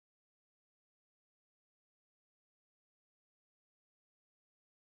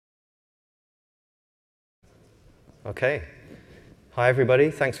Okay. Hi,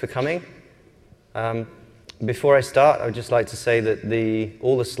 everybody. Thanks for coming. Before I start, I would just like to say that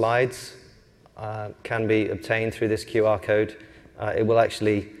all the slides can be obtained through this QR code. It will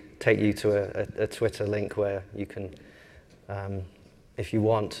actually take you to a Twitter link where you can, if you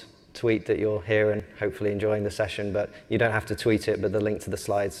want, tweet that you're here and hopefully enjoying the session, but you don't have to tweet it, but the link to the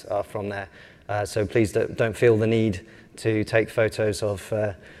slides are from there. So please don't feel the need to take photos of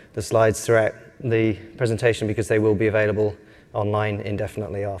the slides throughout the presentation because they will be available online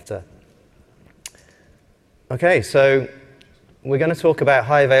indefinitely after. Okay, so we're going to talk about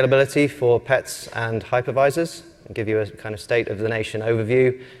high availability for pets and hypervisors and give you a kind of state of the nation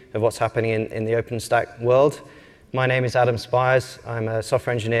overview of what's happening in the OpenStack world. My name is Adam Spires. I'm a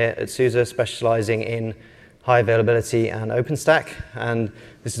software engineer at SUSE specializing in high availability and OpenStack. And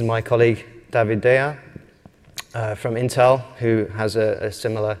this is my colleague, David Dea, from Intel, who has a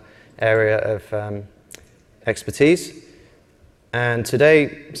similar area of expertise. And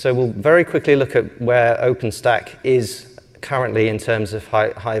today, so we'll very quickly look at where OpenStack is currently in terms of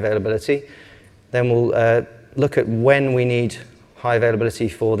high availability. Then we'll look at when we need high availability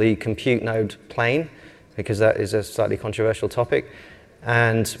for the compute node plane, because that is a slightly controversial topic.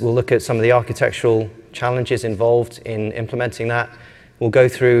 And we'll look at some of the architectural challenges involved in implementing that. We'll go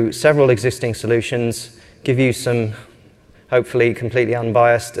through several existing solutions, give you some hopefully completely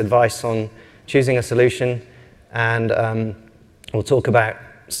unbiased advice on choosing a solution, and we'll talk about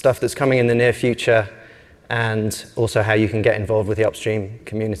stuff that's coming in the near future and also how you can get involved with the upstream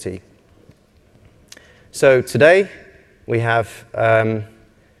community. So today we have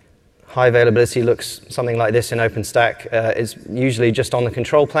high availability looks something like this in OpenStack. It's usually just on the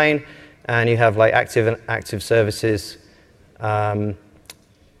control plane, and you have like active services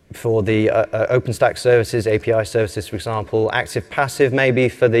for the OpenStack services, API services, for example. Active passive maybe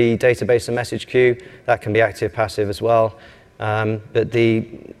for the database and message queue. That can be active passive as well. But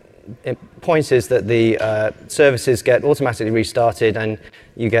the point is that the services get automatically restarted and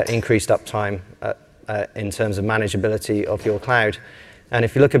you get increased uptime in terms of manageability of your cloud. And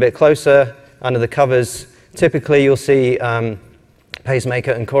if you look a bit closer under the covers, typically you'll see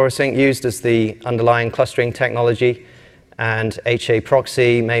pacemaker and chorusync used as the underlying clustering technology, and HA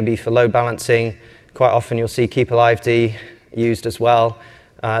proxy maybe for load balancing. Quite often you'll see keep alive D used as well.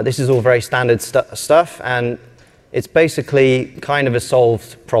 This is all very standard stuff, and it's basically kind of a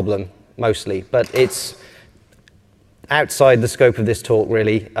solved problem mostly, but it's outside the scope of this talk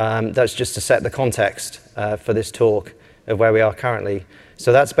really. That's just to set the context for this talk of where we are currently.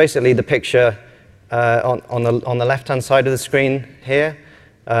 So that's basically the picture on the left-hand side of the screen here,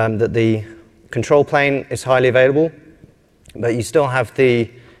 that the control plane is highly available, but you still have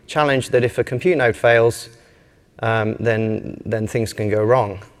the challenge that if a compute node fails, then things can go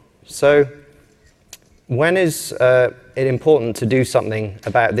wrong. So when is it important to do something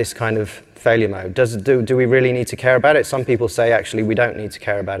about this kind of failure mode? Do we really need to care about it? Some people say actually we don't need to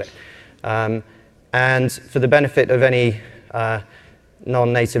care about it. And for the benefit of any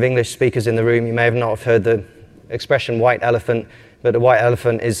non-native English speakers in the room, you may have not have heard the expression white elephant, but a white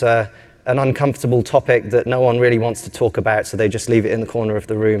elephant is an uncomfortable topic that no one really wants to talk about, so they just leave it in the corner of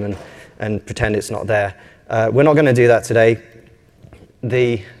the room and pretend it's not there. We're not going to do that today.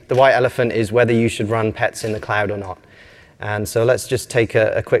 The white elephant is whether you should run pets in the cloud or not. And so let's just take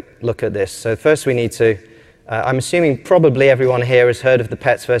a quick look at this. So first we need to, I'm assuming probably everyone here has heard of the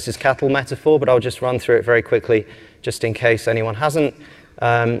pets versus cattle metaphor, but I'll just run through it very quickly just in case anyone hasn't.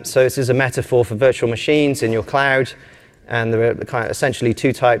 So this is a metaphor for virtual machines in your cloud, and there are kind of essentially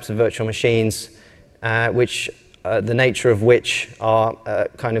two types of virtual machines, which the nature of which are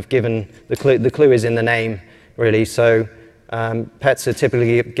kind of given, the clue is in the name really. So pets are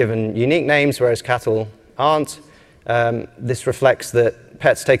typically given unique names, whereas cattle aren't. This reflects that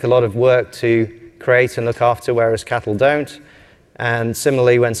pets take a lot of work to create and look after, whereas cattle don't. And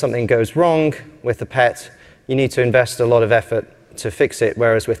similarly, when something goes wrong with the pet, you need to invest a lot of effort to fix it,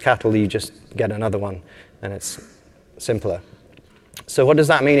 whereas with cattle, you just get another one, and it's simpler. So what does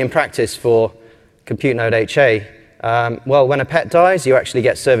that mean in practice for compute node HA? Well, when a pet dies, you actually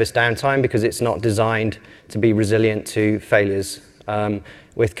get service downtime because it's not designed to be resilient to failures.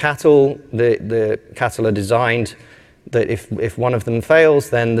 With cattle, the cattle are designed that if one of them fails,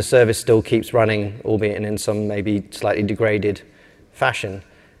 then the service still keeps running, albeit in some maybe slightly degraded fashion.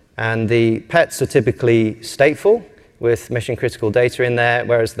 And the pets are typically stateful with mission critical data in there,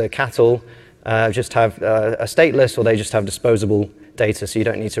 whereas the cattle just have a stateless, or they just have disposable data, so you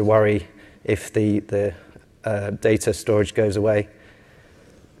don't need to worry if the data storage goes away.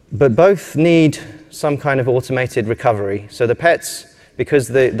 But both need some kind of automated recovery. So the pets, because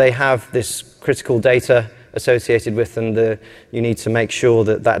they have this critical data associated with them. You need to make sure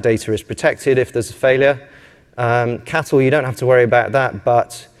that that data is protected if there's a failure. Cattle, you don't have to worry about that,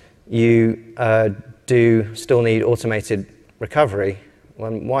 but you do still need automated recovery.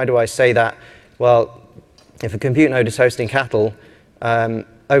 Well, why do I say that? Well, if a compute node is hosting cattle,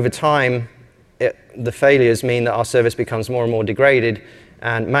 over time, the failures mean that our service becomes more and more degraded,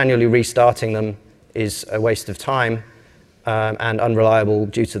 and manually restarting them is a waste of time and unreliable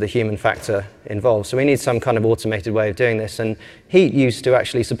due to the human factor involved. So we need some kind of automated way of doing this. And Heat used to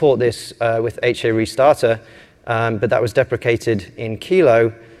actually support this with HA Restarter, but that was deprecated in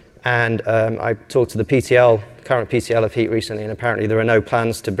Kilo. And I talked to the current PTL of Heat recently, and apparently there are no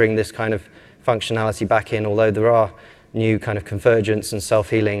plans to bring this kind of functionality back in, although there are new kind of convergence and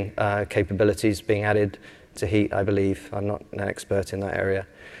self-healing capabilities being added to Heat, I believe. I'm not an expert in that area.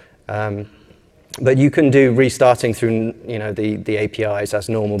 But you can do restarting through the APIs as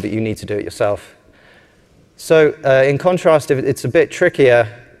normal, but you need to do it yourself. So in contrast, it's a bit trickier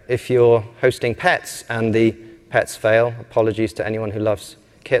if you're hosting pets and the pets fail. Apologies to anyone who loves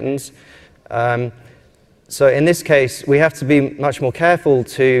kittens. So in this case, we have to be much more careful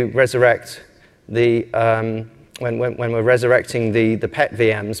to resurrect when we're resurrecting the pet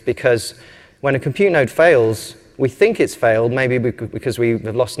VMs, because when a compute node fails, we think it's failed, maybe because we've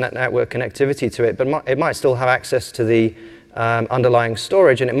lost network connectivity to it, but it might still have access to the underlying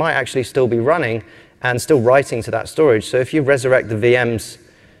storage, and it might actually still be running and still writing to that storage. So if you resurrect the VMs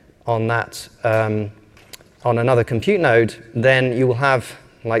on that on another compute node, then you will have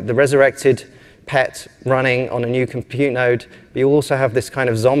like the resurrected pet running on a new compute node, but you also have this kind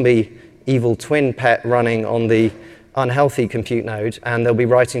of zombie evil twin pet running on the unhealthy compute node, and they'll be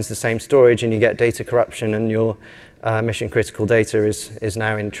writing to the same storage, and you get data corruption, and your mission critical data is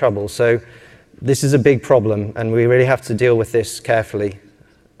now in trouble. So this is a big problem, and we really have to deal with this carefully.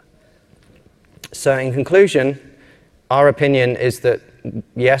 So in conclusion, our opinion is that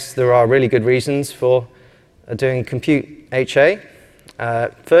yes, there are really good reasons for doing compute HA.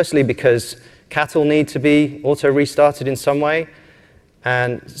 Firstly, because cattle need to be auto-restarted in some way.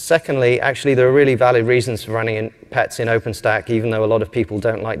 And secondly, actually, there are really valid reasons for running pets in OpenStack, even though a lot of people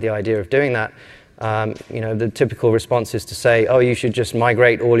don't like the idea of doing that. The typical response is to say, oh, you should just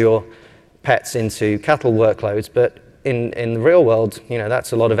migrate all your pets into cattle workloads. But in the real world,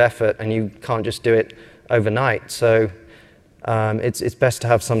 that's a lot of effort, and you can't just do it overnight. So it's best to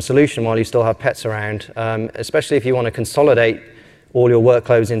have some solution while you still have pets around, especially if you want to consolidate all your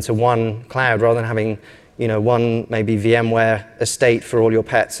workloads into one cloud rather than having one maybe VMware estate for all your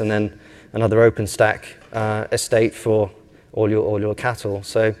pets and then another OpenStack estate for all your cattle.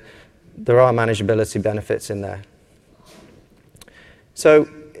 So there are manageability benefits in there. So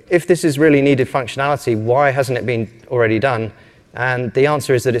if this is really needed functionality, why hasn't it been already done? And the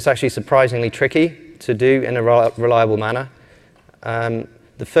answer is that it's actually surprisingly tricky to do in a reliable manner.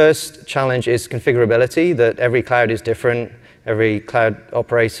 The first challenge is configurability, that every cloud is different. Every cloud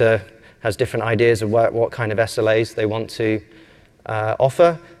operator has different ideas of what kind of SLAs they want to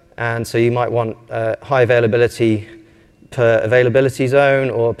offer. And so you might want high availability per availability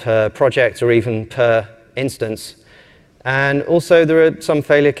zone or per project or even per instance. And also there are some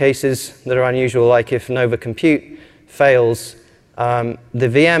failure cases that are unusual, like if Nova Compute fails, the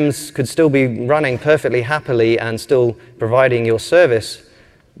VMs could still be running perfectly happily and still providing your service,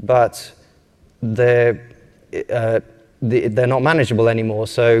 but they're not manageable anymore.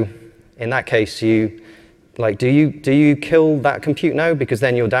 So in that case, do you kill that compute node, because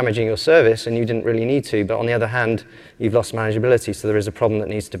then you're damaging your service and you didn't really need to, but on the other hand, you've lost manageability, so there is a problem that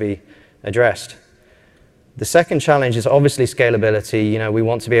needs to be addressed. The second challenge is obviously scalability. We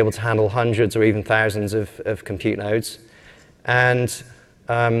want to be able to handle hundreds or even thousands of compute nodes. And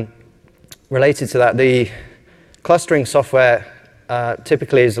related to that, the clustering software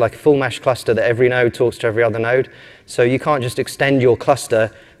typically is like a full mesh cluster that every node talks to every other node. So you can't just extend your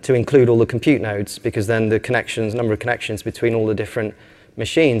cluster to include all the compute nodes, because then the number of connections between all the different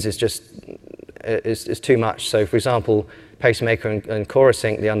machines is just is too much. So for example, Pacemaker and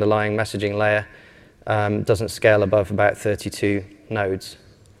CoreSync, the underlying messaging layer, doesn't scale above about 32 nodes.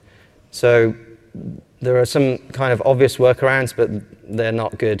 So there are some kind of obvious workarounds, but they're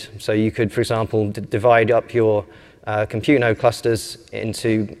not good. So you could, for example, divide up your compute node clusters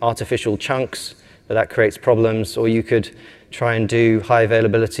into artificial chunks, but that creates problems. Or you could try and do high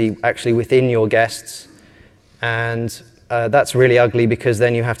availability actually within your guests. And that's really ugly, because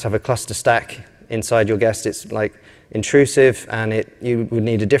then you have to have a cluster stack inside your guest. It's like intrusive, and you would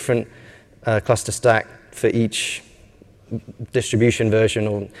need a different cluster stack for each distribution version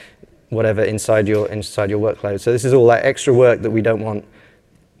or whatever inside your workload. So this is all that extra work that we don't want.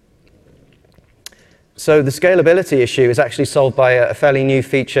 So the scalability issue is actually solved by a fairly new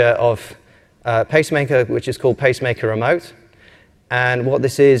feature of Pacemaker, which is called Pacemaker Remote. And what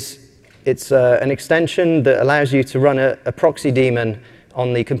this is, it's an extension that allows you to run a proxy daemon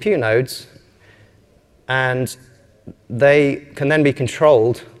on the compute nodes, and they can then be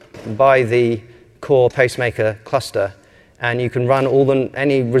controlled by the core Pacemaker cluster. And you can run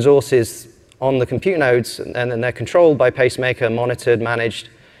any resources on the compute nodes, and then they're controlled by Pacemaker, monitored, managed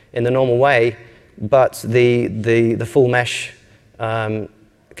in the normal way, but the full mesh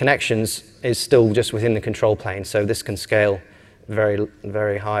connections is still just within the control plane. So this can scale very,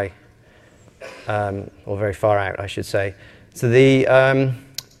 very high, or very far out, I should say. So the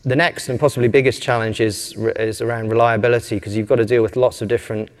next and possibly biggest challenge is around reliability, because you've got to deal with lots of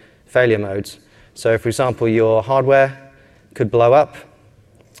different failure modes. So, for example, your hardware could blow up,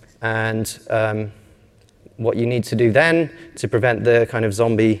 and what you need to do then to prevent the kind of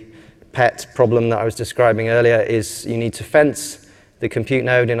zombie pet problem that I was describing earlier is you need to fence the compute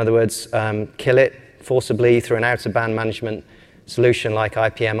node. In other words, kill it forcibly through an out-of-band management solution like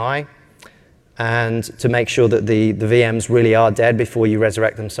IPMI, and to make sure that the VMs really are dead before you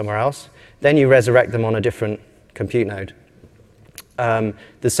resurrect them somewhere else. Then you resurrect them on a different compute node.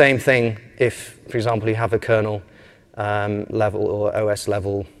 The same thing if, for example, you have a kernel level or OS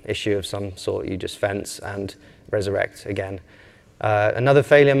level issue of some sort, you just fence and resurrect again. Another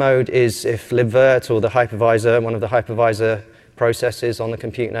failure mode is if libvirt or the hypervisor, one of the hypervisor processes on the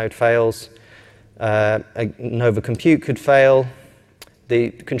compute node fails. Nova compute could fail.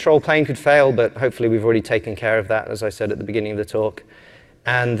 The control plane could fail, but hopefully we've already taken care of that, as I said at the beginning of the talk.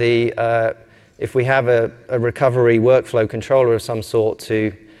 And if we have a recovery workflow controller of some sort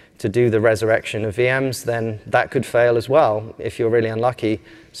to do the resurrection of VMs, then that could fail as well if you're really unlucky.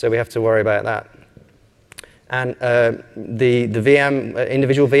 So we have to worry about that. And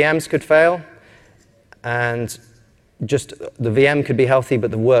individual VMs could fail, and just the VM could be healthy, but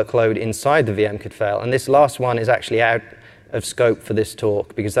the workload inside the VM could fail. And this last one is actually out of scope for this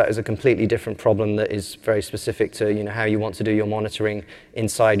talk, because that is a completely different problem that is very specific to how you want to do your monitoring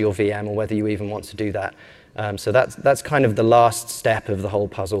inside your VM, or whether you even want to do that. So that's kind of the last step of the whole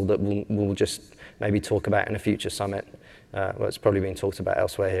puzzle that we'll just maybe talk about in a future summit. Well, it's probably been talked about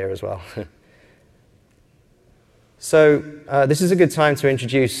elsewhere here as well. So this is a good time to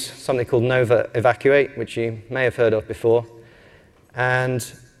introduce something called Nova Evacuate, which you may have heard of before. And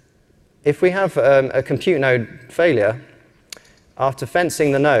if we have a compute node failure, after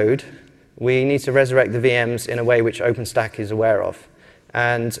fencing the node, we need to resurrect the VMs in a way which OpenStack is aware of.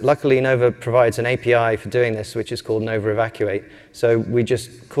 And luckily, Nova provides an API for doing this, which is called Nova Evacuate. So we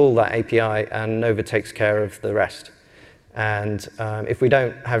just call that API, and Nova takes care of the rest. And if we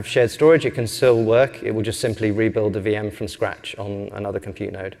don't have shared storage, it can still work. It will just simply rebuild the VM from scratch on another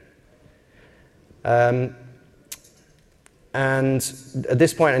compute node. And at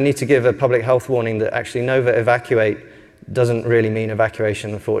this point, I need to give a public health warning that actually Nova Evacuate doesn't really mean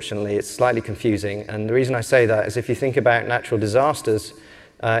evacuation, unfortunately. It's slightly confusing. And the reason I say that is if you think about natural disasters,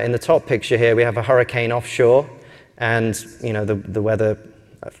 in the top picture here, we have a hurricane offshore, and the weather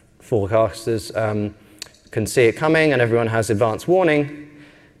forecasters can see it coming, and everyone has advance warning,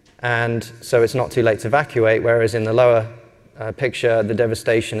 and so it's not too late to evacuate, whereas in the lower picture, the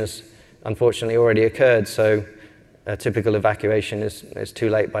devastation has unfortunately already occurred, so a typical evacuation is too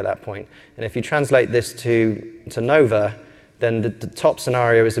late by that point. And if you translate this to Nova, then the top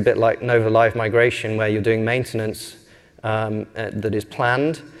scenario is a bit like Nova Live Migration, where you're doing maintenance that is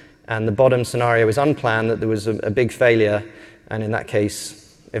planned, and the bottom scenario is unplanned, that there was a big failure, and in that case,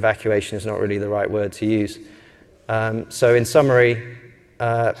 evacuation is not really the right word to use. So in summary,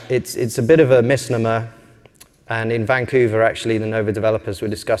 it's a bit of a misnomer, and in Vancouver, actually, the Nova developers were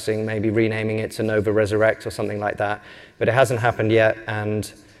discussing maybe renaming it to Nova Resurrect or something like that, but it hasn't happened yet,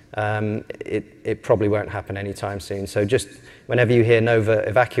 and it probably won't happen anytime soon. So just whenever you hear Nova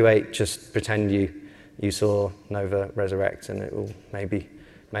Evacuate, just pretend you saw Nova Resurrect, and it will maybe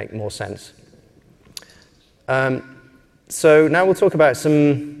make more sense. So now we'll talk about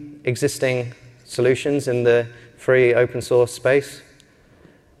some existing solutions in the free open source space.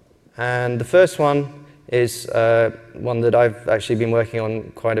 And the first one is one that I've actually been working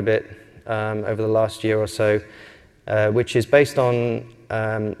on quite a bit over the last year or so, which is based on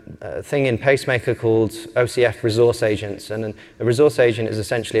a thing in Pacemaker called OCF resource agents. And a resource agent is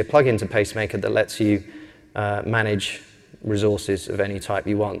essentially a plugin to Pacemaker that lets you manage resources of any type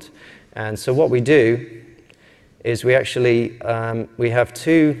you want. And so what we do is we actually we have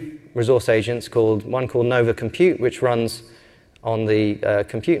two resource agents, one called Nova Compute, which runs on the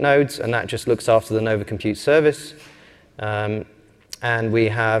compute nodes, and that just looks after the Nova Compute service. And we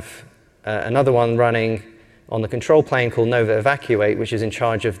have another one running on the control plane called Nova Evacuate, which is in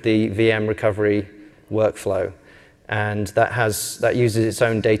charge of the VM recovery workflow. And that uses its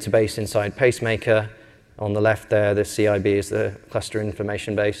own database inside Pacemaker. On the left there, the CIB is the cluster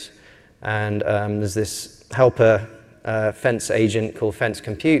information base. And there's this helper fence agent called fence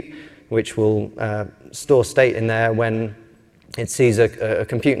compute, which will store state in there. When it sees a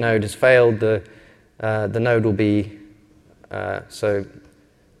compute node has failed, the node will be, so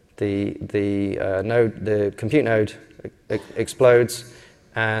the compute node explodes,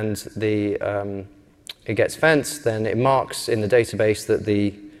 and it gets fenced. Then it marks in the database that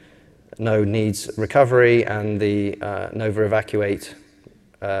the node needs recovery, and the Nova Evacuate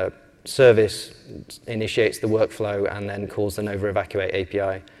service initiates the workflow and then calls the Nova Evacuate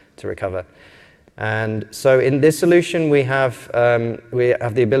API to recover. And so in this solution, we have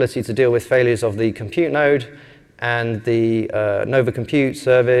the ability to deal with failures of the compute node and the Nova Compute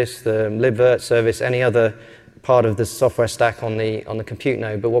service, the libvirt service, any other part of the software stack on the compute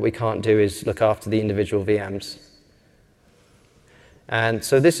node. But what we can't do is look after the individual VMs. And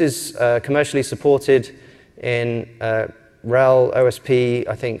so this is commercially supported in RHEL OSP,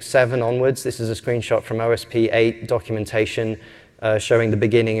 I think, 7 onwards. This is a screenshot from OSP 8 documentation showing the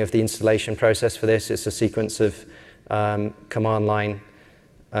beginning of the installation process for this. It's a sequence of command line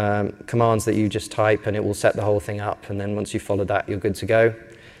commands that you just type, and it will set the whole thing up. And then once you follow that, you're good to go.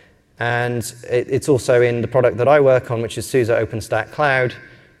 And it's also in the product that I work on, which is SUSE OpenStack Cloud.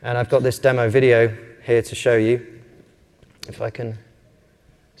 And I've got this demo video here to show you, if I can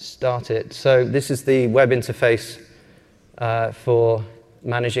start it. So this is the web interface for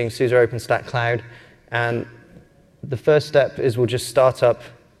managing SUSE OpenStack Cloud. And the first step is we'll just start up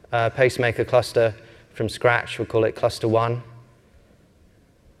Pacemaker cluster from scratch. We'll call it cluster 1.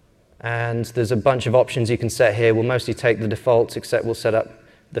 And there's a bunch of options you can set here. We'll mostly take the defaults, except we'll set up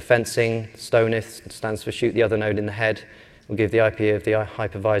the fencing. Stoneth stands for shoot the other node in the head. We'll give the IP of the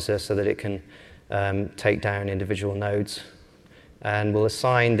hypervisor so that it can take down individual nodes. And we'll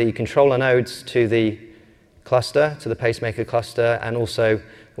assign the controller nodes to the cluster, to the Pacemaker cluster, and also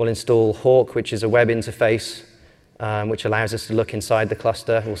we'll install Hawk, which is a web interface, which allows us to look inside the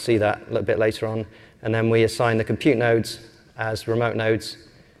cluster. We'll see that a little bit later on. And then we assign the compute nodes as remote nodes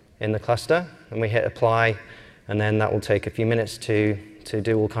in the cluster, and we hit apply, and then that will take a few minutes to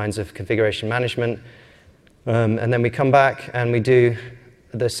do all kinds of configuration management. And then we come back and we do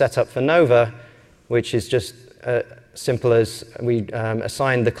the setup for Nova, which is just simple as we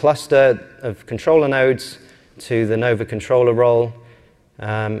assign the cluster of controller nodes to the Nova controller role.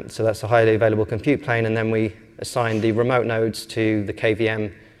 So that's a highly available compute plane, and then we assign the remote nodes to the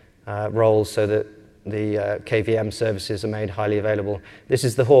KVM role so that the KVM services are made highly available. This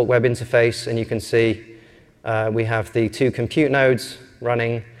is the Hawk web interface, and you can see we have the 2 compute nodes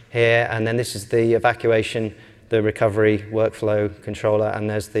running here, and then this is the evacuation, the recovery workflow controller, and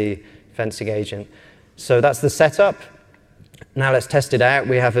there's the fencing agent. So that's the setup. Now let's test it out.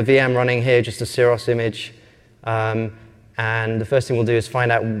 We have a VM running here, just a Ceros image. And the first thing we'll do is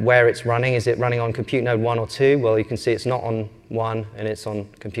find out where it's running. Is it running on compute node 1 or 2? Well, you can see it's not on 1, and it's on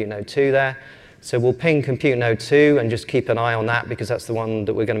compute node 2 there. So we'll ping compute node 2 and just keep an eye on that, because that's the one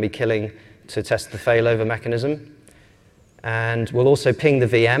that we're going to be killing to test the failover mechanism. And we'll also ping the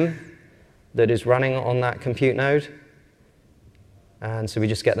VM that is running on that compute node. And so we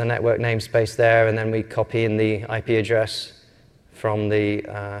just get the network namespace there, and then we copy in the IP address from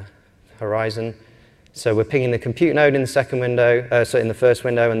the horizon. So we're pinging the compute node in the second window, so in the first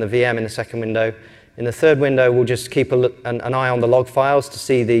window, and the VM in the second window. In the third window, we'll just keep an eye on the log files to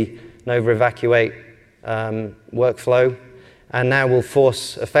see the Nova Evacuate workflow. And now we'll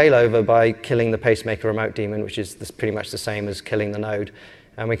force a failover by killing the Pacemaker remote daemon, which is pretty much the same as killing the node.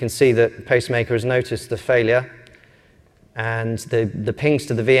 And we can see that Pacemaker has noticed the failure, and the pings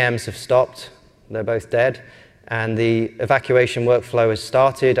to the VMs have stopped. They're both dead. And the evacuation workflow has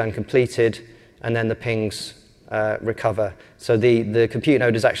started and completed, and then the pings recover. So the compute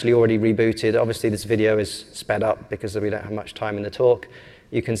node is actually already rebooted. Obviously, this video is sped up because we don't have much time in the talk.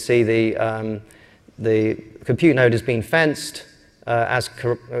 You can see the compute node has been fenced,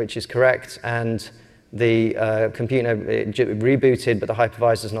 which is correct, and the compute node rebooted, but the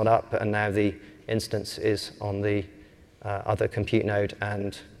hypervisor is not up, and now the instance is on the other compute node,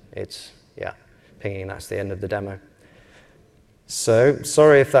 and it's pinging. That's the end of the demo. So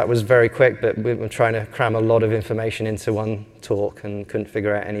sorry if that was very quick, but we were trying to cram a lot of information into one talk and couldn't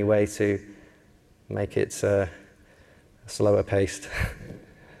figure out any way to make it slower paced.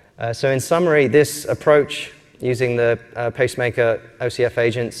 So in summary, this approach using the Pacemaker OCF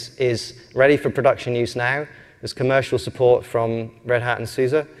agents is ready for production use now. There's commercial support from Red Hat and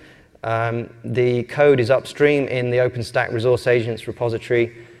SUSE. The code is upstream in the OpenStack resource agents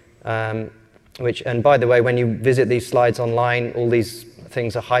repository, and by the way, when you visit these slides online, all these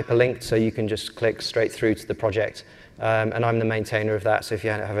things are hyperlinked, so you can just click straight through to the project. And I'm the maintainer of that, so if you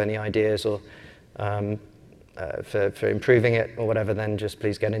have any ideas or for improving it or whatever, then just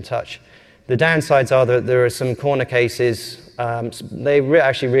please get in touch. The downsides are that there are some corner cases. They're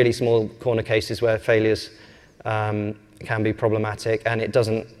actually really small corner cases where failures can be problematic, and it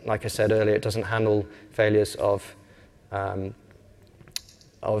doesn't, like I said earlier, it doesn't handle failures of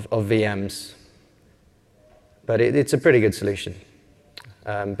VMs. But it's a pretty good solution.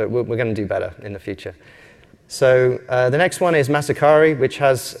 But we're going to do better in the future. So the next one is Masakari, which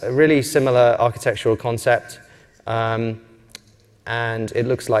has a really similar architectural concept. And it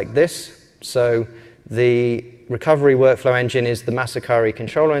looks like this. So the recovery workflow engine is the Masakari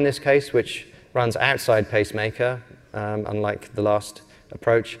controller in this case, which runs outside Pacemaker, unlike the last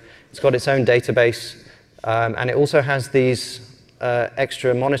approach. It's got its own database, and it also has these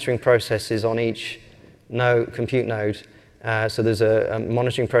extra monitoring processes on each compute node. So there's a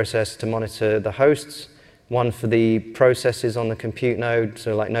monitoring process to monitor the hosts, one for the processes on the compute node,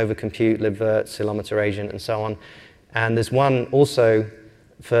 so like Nova Compute, libvirt, Ceilometer agent, and so on. And there's one also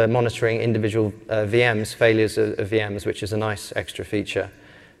for monitoring individual VMs, failures of VMs, which is a nice extra feature.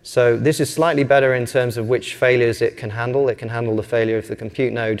 So this is slightly better in terms of which failures it can handle. It can handle the failure of the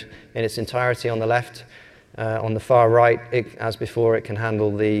compute node in its entirety on the left. On the far right, as before, it can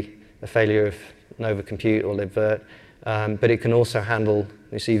handle the failure of Nova Compute or libvirt. But it can also handle,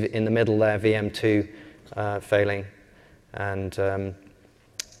 you see in the middle there, VM2 failing. And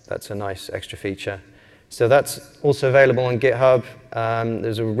that's a nice extra feature. So that's also available on GitHub.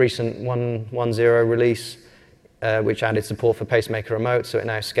 There's a recent 1.10 release which added support for Pacemaker Remote, so it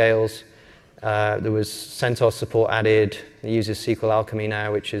now scales. There was CentOS support added. It uses SQL Alchemy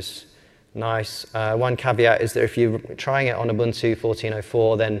now, which is nice. One caveat is that if you're trying it on Ubuntu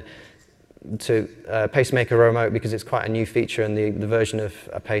 14.04, then to Pacemaker Remote, because it's quite a new feature, and the version of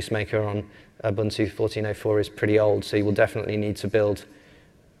a Pacemaker on Ubuntu 14.04 is pretty old, so you will definitely need to build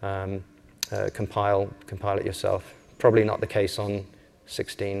compile it yourself. Probably not the case on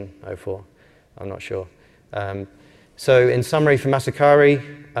 16.04. I'm not sure. So in summary for Masakari,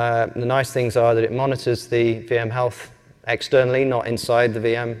 the nice things are that it monitors the VM health externally, not inside the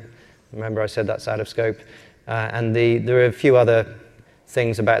VM. Remember I said that's out of scope. And there are a few other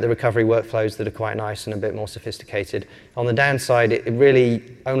things about the recovery workflows that are quite nice and a bit more sophisticated. On the downside, it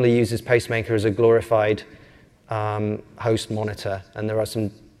really only uses Pacemaker as a glorified host monitor, and there are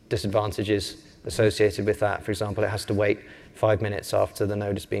some disadvantages associated with that. For example, it has to wait 5 minutes after the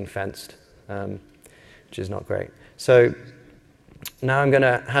node has been fenced, which is not great. So now I'm going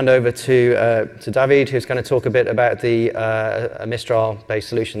to hand over to David, who's going to talk a bit about the a Mistral-based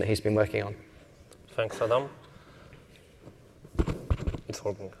solution that he's been working on. Thanks, Adam. It's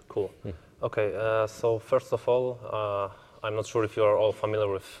working. Cool. Okay, so first of all, I'm not sure if you are all familiar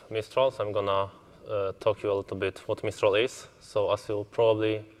with Mistral, so I'm going to talk you a little bit what Mistral is. So as you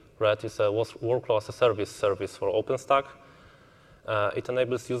probably read, it's a workflow as a service for OpenStack. It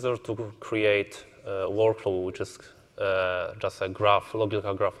enables users to create a workflow, which is just a graph,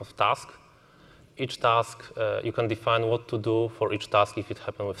 logical graph of tasks. Each task, you can define what to do for each task if it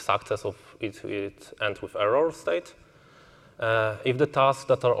happened with success or if it ends with error state. If the tasks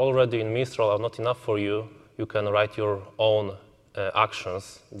that are already in Mistral are not enough for you, you can write your own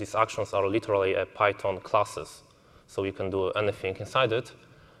actions. These actions are literally Python classes, so you can do anything inside it.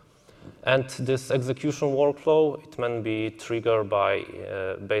 And this execution workflow, it can be triggered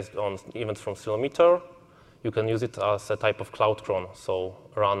based on events from Ceilometer. You can use it as a type of cloud cron, so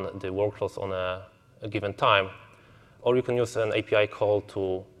run the workflows on a given time. Or you can use an API call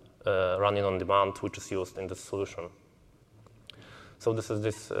to run it on demand, which is used in this solution. So this is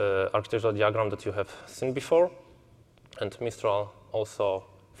this architectural diagram that you have seen before. And Mistral also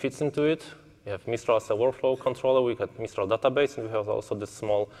fits into it. We have Mistral as a workflow controller. We have Mistral database, and we have also this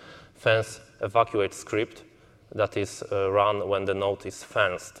small fence evacuate script that is run when the node is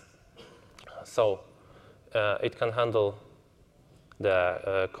fenced. So it can handle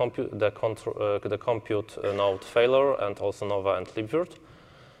the compute node failure and also Nova and libvirt.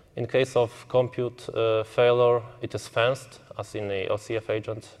 In case of compute failure, it is fenced, as in the OCF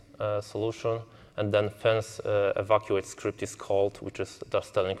agent solution, and then fence evacuate script is called, which is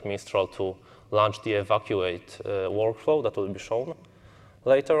just telling Mistral to launch the evacuate workflow that will be shown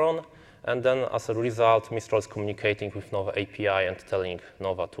later on. And then as a result, Mistral is communicating with Nova API and telling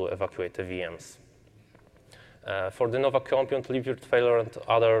Nova to evacuate the VMs. For the Nova compute, libvirt failure and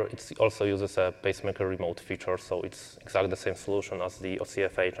other, it also uses a Pacemaker remote feature, so it's exactly the same solution as the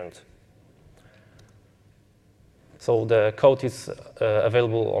OCF agent So the code is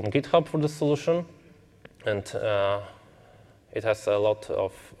available on GitHub for the solution, and it has a lot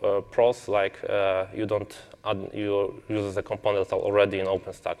of pros, like you use the component that's already in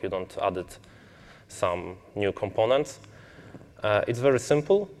OpenStack. You don't add some new components. It's very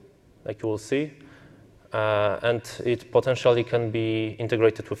simple, like you will see, and it potentially can be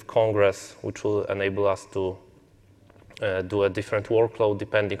integrated with Congress, which will enable us to do a different workload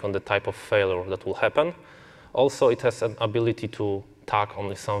depending on the type of failure that will happen. Also, it has an ability to tag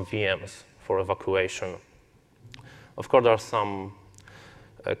only some VMs for evacuation. Of course, there are some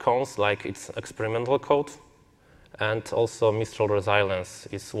cons, like it's experimental code, and also Mistral resilience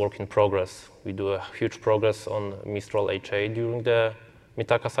is work in progress. We do a huge progress on Mistral HA during the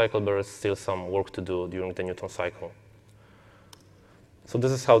Mitaka cycle, but there is still some work to do during the Newton cycle. So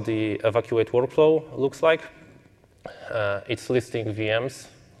this is how the evacuate workflow looks like. It's listing VMs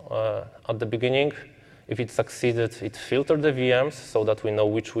at the beginning. If it succeeded, it filtered the VMs so that we know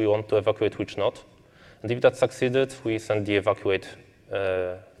which we want to evacuate, which not. And if that succeeded, we send the evacuate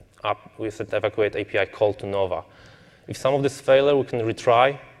API call to Nova. If some of this failure, we can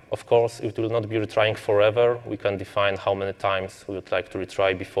retry. Of course, it will not be retrying forever. We can define how many times we would like to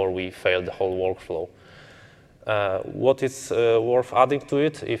retry before we fail the whole workflow. What is worth adding to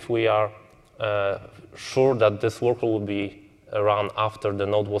it, if we are sure that this workflow will be run after the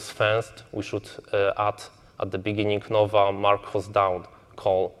node was fenced, we should add at the beginning Nova mark host down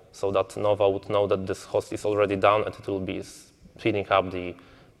call, so that Nova would know that this host is already down and it will be speeding up the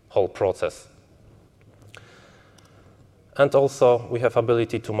whole process. And also, we have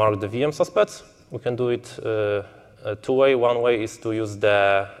ability to mark the VM suspects. We can do it two ways. One way is to use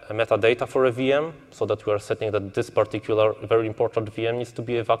the metadata for a VM, so that we are setting that this particular very important VM needs to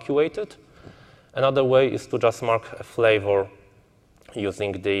be evacuated. Another way is to just mark a flavor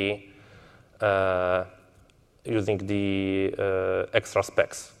using the extra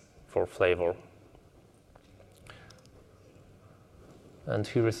specs for flavor. And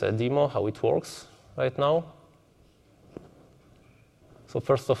here is a demo how it works right now. So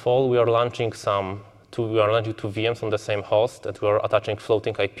first of all, we are launching two VMs on the same host, and we are attaching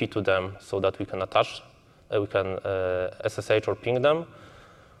floating IP to them so that we can SSH or ping them.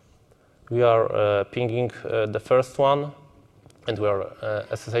 We are pinging the first one, and we are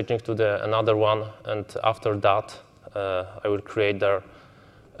SSHing to another one, and after that, I will create their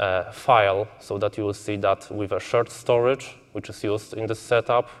file so that you will see that with a shared storage, which is used in this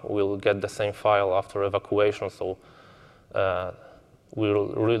setup, we'll get the same file after evacuation. So we'll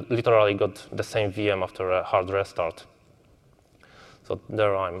literally got the same VM after a hard restart. So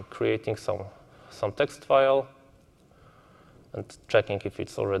there I'm creating some text file and checking if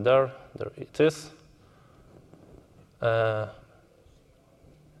it's already there. There it is.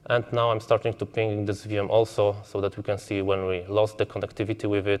 And now I'm starting to ping this VM also, so that we can see when we lost the connectivity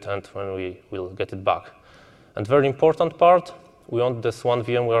with it and when we will get it back. And very important part, we want this one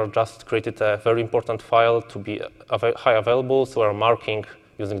VM, we are just created a very important file to be high available, so we're marking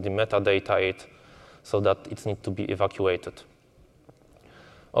using the metadata it, so that it needs to be evacuated.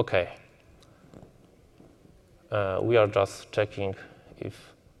 Okay. We are just checking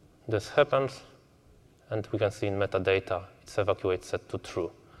if this happens, and we can see in metadata, it's evacuate set to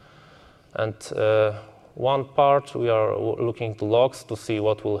true. And one part, we are looking to logs to see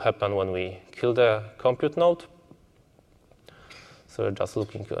what will happen when we kill the compute node. So we're just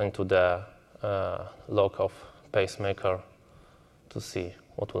looking into the log of pacemaker to see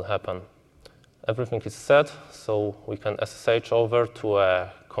what will happen. Everything is set, so we can SSH over to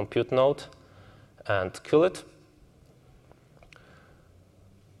a compute node and kill it.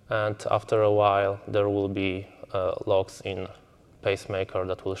 And after a while, there will be logs in pacemaker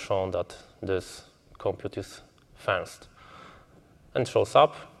that will show that this compute is fenced and shows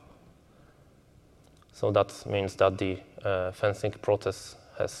up. So that means that the fencing process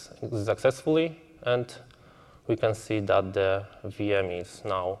has successfully, and we can see that the VM is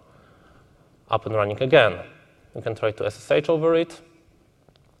now up and running again. We can try to SSH over it,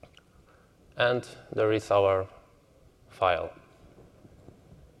 and there is our file.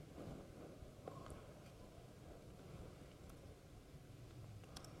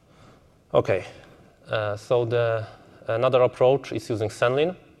 Okay, so another approach is using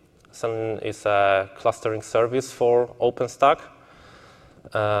Senlin. Senlin is a clustering service for OpenStack.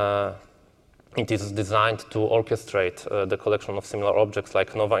 It is designed to orchestrate the collection of similar objects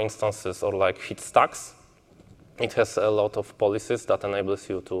like Nova instances or like hit stacks. It has a lot of policies that enables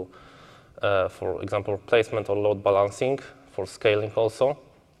you to, for example, placement or load balancing, for scaling also.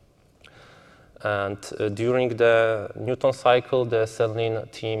 And during the Newton cycle, the Selenium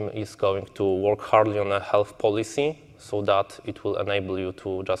team is going to work hardly on a health policy so that it will enable you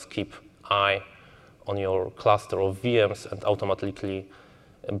to just keep eye on your cluster of VMs and automatically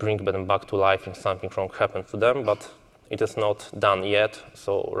bring them back to life if something wrong happened to them. But it is not done yet,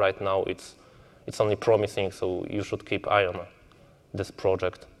 so right now it's only promising, so you should keep eye on this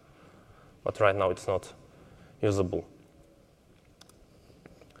project. But right now it's not usable.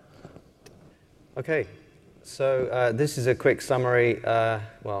 Okay, so this is a quick summary,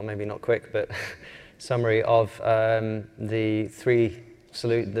 well, maybe not quick, but summary of the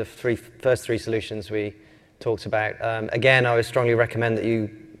first three solutions we talked about. Again, I would strongly recommend that you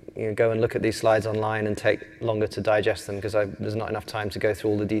go and look at these slides online and take longer to digest them because there's not enough time to go through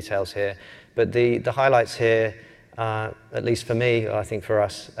all the details here. But the highlights here, at least for me, I think for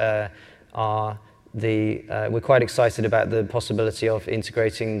us, are we're quite excited about the possibility of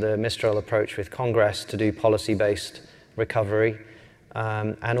integrating the Mistral approach with Congress to do policy-based recovery.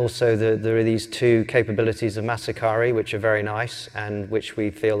 And also there are these two capabilities of Masakari, which are very nice and which we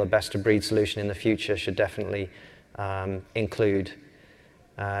feel a best-of-breed solution in the future should definitely include.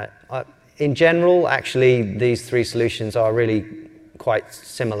 In general, actually, these three solutions are really quite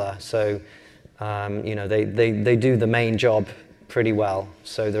similar. So, they do the main job pretty well.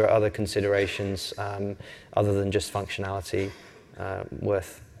 So there are other considerations other than just functionality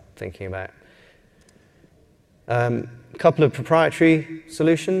worth thinking about. A couple of proprietary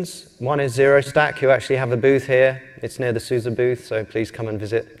solutions. One is ZeroStack, who actually have a booth here. It's near the SUSE booth, so please come and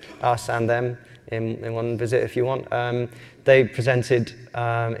visit us and them in one visit if you want. They presented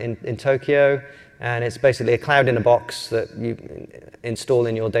in Tokyo, and it's basically a cloud in a box that you install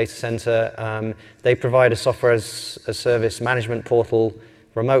in your data center. They provide a software as a service management portal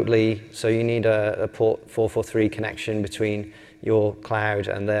remotely, so you need a port 443 connection between your cloud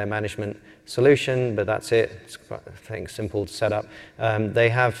and their management solution, but that's it. It's quite, I think, simple to set up. They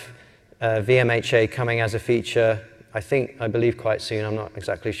have VMHA coming as a feature, I believe quite soon. I'm not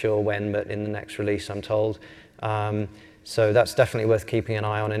exactly sure when, but in the next release, I'm told. So that's definitely worth keeping an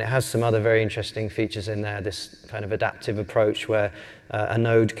eye on, and it has some other very interesting features in there, this kind of adaptive approach where a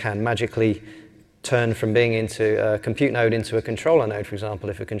node can magically turn from being into a compute node into a controller node, for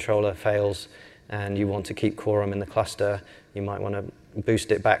example. If a controller fails and you want to keep quorum in the cluster, you might want to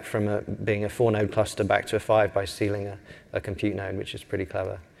boost it back from being a 4-node cluster back to a 5 by stealing a compute node, which is pretty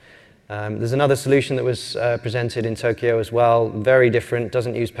clever. There's another solution that was presented in Tokyo as well, very different,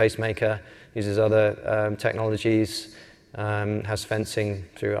 doesn't use pacemaker, uses other technologies, has fencing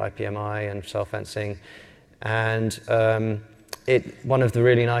through IPMI and self-fencing. And one of the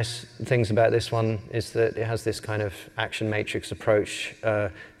really nice things about this one is that it has this kind of action matrix approach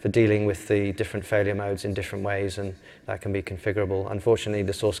for dealing with the different failure modes in different ways, and that can be configurable. Unfortunately,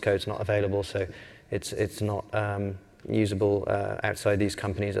 the source code's not available, so it's not usable outside these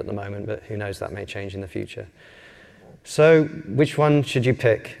companies at the moment, but who knows, that may change in the future. So which one should you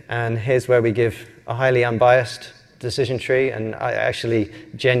pick? And here's where we give a highly unbiased decision tree, and I actually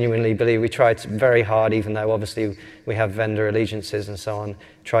genuinely believe we tried very hard, even though obviously we have vendor allegiances and so on,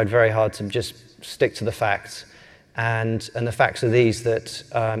 tried very hard to just stick to the facts. And the facts are these, that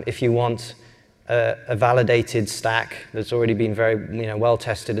if you want a validated stack that's already been very well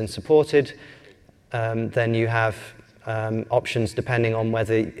tested and supported, then you have options depending on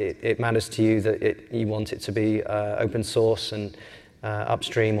whether it matters to you that you want it to be open source and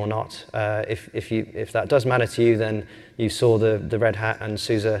upstream or not. If that does matter to you, then you saw the Red Hat and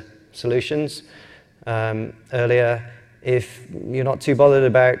SUSE solutions earlier. If you're not too bothered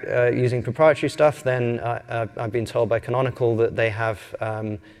about using proprietary stuff, then I've been told by Canonical that they have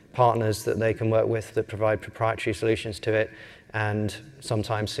partners that they can work with that provide proprietary solutions to it, and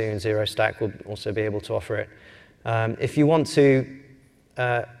sometime soon ZeroStack will also be able to offer it. If you want to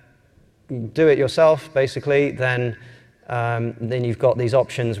do it yourself, basically, then you've got these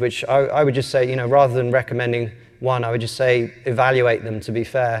options, which I would just say, rather than recommending one, I would just say evaluate them, to be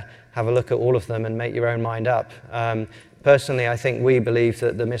fair. Have a look at all of them and make your own mind up. Personally, I think we believe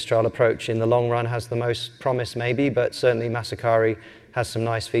that the Mistral approach in the long run has the most promise, maybe, but certainly Masakari has some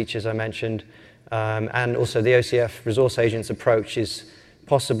nice features I mentioned. And also the OCF resource agents approach is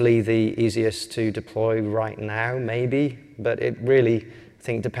possibly the easiest to deploy right now, maybe, but it really, I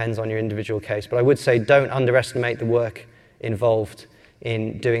think, depends on your individual case. But I would say don't underestimate the work involved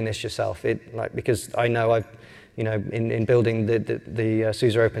in doing this yourself. Because I know in building the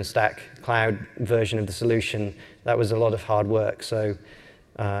SUSE OpenStack cloud version of the solution, that was a lot of hard work. So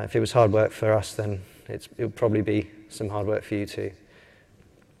if it was hard work for us, then it would probably be some hard work for you too.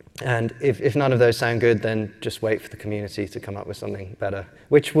 And if none of those sound good, then just wait for the community to come up with something better,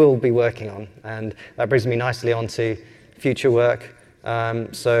 which we'll be working on. And that brings me nicely on to future work.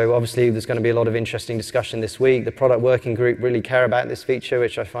 So obviously there's going to be a lot of interesting discussion this week. The product working group really care about this feature,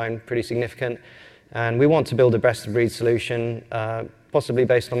 which I find pretty significant. And we want to build a best-of-breed solution, possibly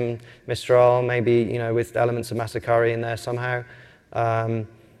based on Mistral, maybe with elements of Masakari in there somehow.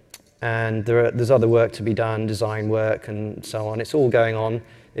 And there's other work to be done, design work and so on. It's all going on.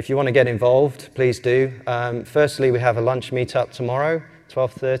 If you want to get involved, please do. Firstly, we have a lunch meetup tomorrow,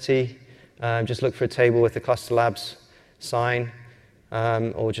 12:30. Just look for a table with the Cluster Labs sign,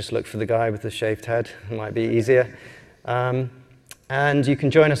 or just look for the guy with the shaved head. It might be easier. And you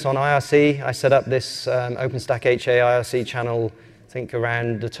can join us on IRC. I set up this OpenStack HA IRC channel, I think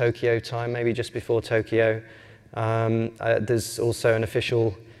around the Tokyo time, maybe just before Tokyo. There's also an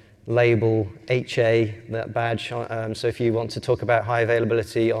official label HA, that badge. So if you want to talk about high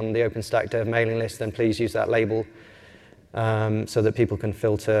availability on the OpenStack dev mailing list, then please use that label so that people can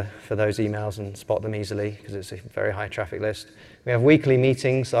filter for those emails and spot them easily, because it's a very high traffic list. We have weekly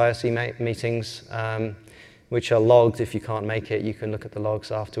meetings, IRC meetings, which are logged. If you can't make it, you can look at the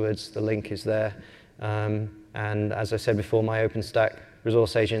logs afterwards. The link is there. And as I said before, my OpenStack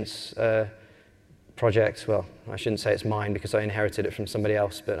Resource Agents project, well, I shouldn't say it's mine because I inherited it from somebody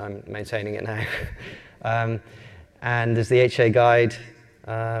else, but I'm maintaining it now. And there's the HA guide,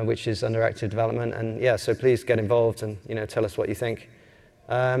 which is under active development. And yeah, so please get involved and tell us what you think.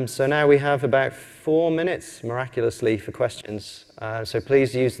 So now we have about 4 minutes, miraculously, for questions. So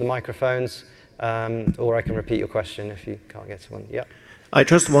please use the microphones, or I can repeat your question if you can't get to one. Yeah. I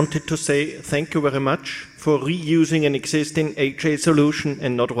just wanted to say thank you very much for reusing an existing HA solution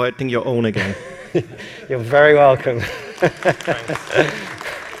and not writing your own again. You're very welcome.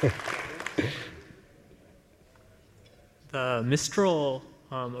 The Mistral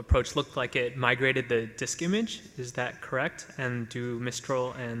approach looked like it migrated the disk image. Is that correct? And do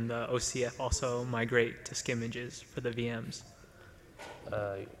Mistral and the OCF also migrate disk images for the VMs?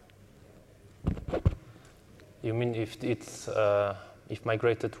 You mean if it's if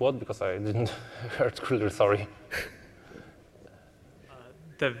migrated what? Because I didn't heard clearly. Sorry.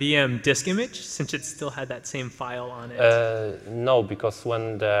 The VM disk image, since it still had that same file on it? No, because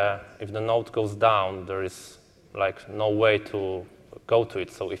if the node goes down, there is no way to go to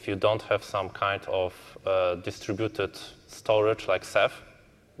it. So if you don't have some kind of distributed storage like Ceph,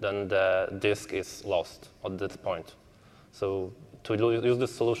 then the disk is lost at that point. So to use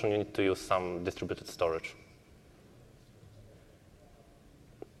this solution, you need to use some distributed storage.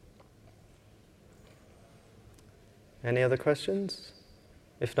 Any other questions?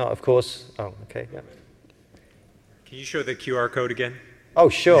 If not, of course. Oh, okay. Yeah. Can you show the QR code again? Oh,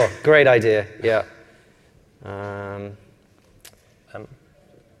 sure. Great idea. Yeah.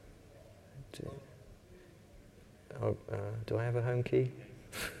 Do I have a home key?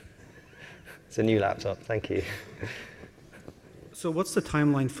 It's a new laptop. Thank you. So what's the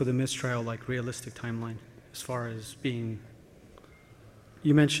timeline for the Mistral, realistic timeline, as far as being?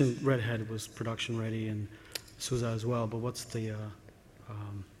 You mentioned Red Hat was production ready and SUSE as well, but what's the?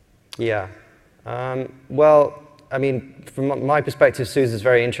 Yeah. Well, I mean, from my perspective, SUSE is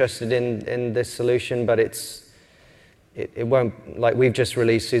very interested in this solution, but it won't, we've just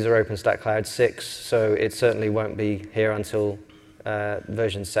released SUSE OpenStack Cloud 6, so it certainly won't be here until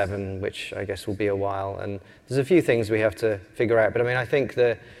version 7, which I guess will be a while. And there's a few things we have to figure out, but I mean, I think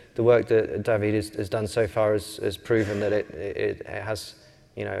the work that David has done so far has proven that it has,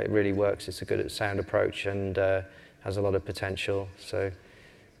 it really works. It's a good sound approach and has a lot of potential. So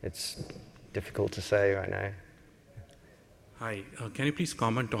it's difficult to say right now. Hi, can you please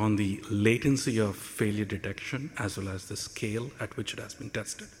comment on the latency of failure detection as well as the scale at which it has been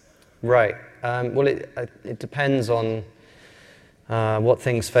tested? Right. Well, it depends on what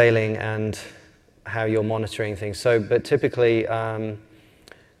thing's failing and how you're monitoring things. So, but typically,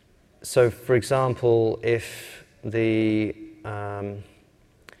 so for example, if the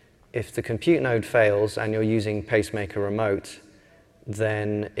compute node fails and you're using Pacemaker Remote,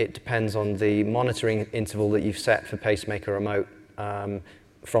 then it depends on the monitoring interval that you've set for Pacemaker Remote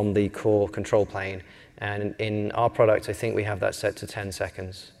from the core control plane. And in our product, I think we have that set to 10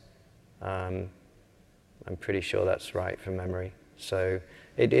 seconds. I'm pretty sure that's right from memory. So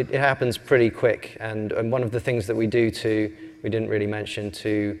it happens pretty quick. And one of the things that we do we didn't really mention,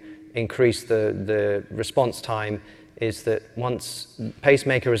 to increase the response time is that once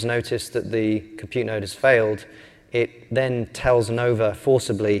Pacemaker has noticed that the compute node has failed, it then tells Nova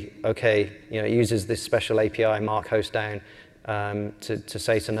forcibly, okay, it uses this special API, mark host down, to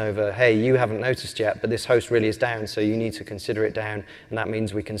say to Nova, hey, you haven't noticed yet, but this host really is down, so you need to consider it down, and that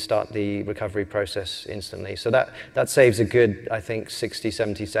means we can start the recovery process instantly. So that saves a good, I think, 60,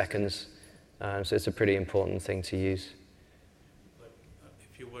 70 seconds. So it's a pretty important thing to use. But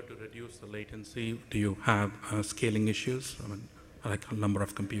if you were to reduce the latency, do you have scaling issues? I mean, like a number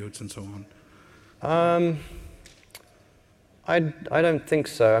of computes and so on? I don't think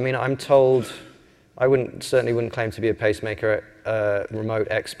so. I mean, I'm told, I certainly wouldn't claim to be a pacemaker remote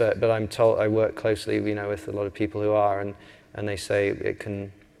expert, but I'm told I work closely, with a lot of people who are, and they say it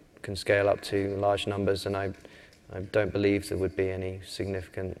can scale up to large numbers, and I don't believe there would be any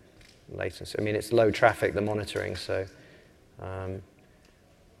significant latency. I mean, it's low traffic, the monitoring, so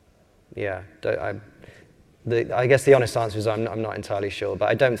yeah. I guess the honest answer is I'm not entirely sure, but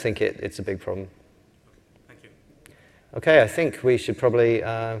I don't think it's a big problem. Thank you. Okay, I think we should probably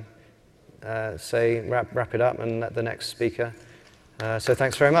wrap it up and let the next speaker. So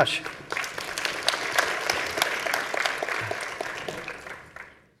thanks very much.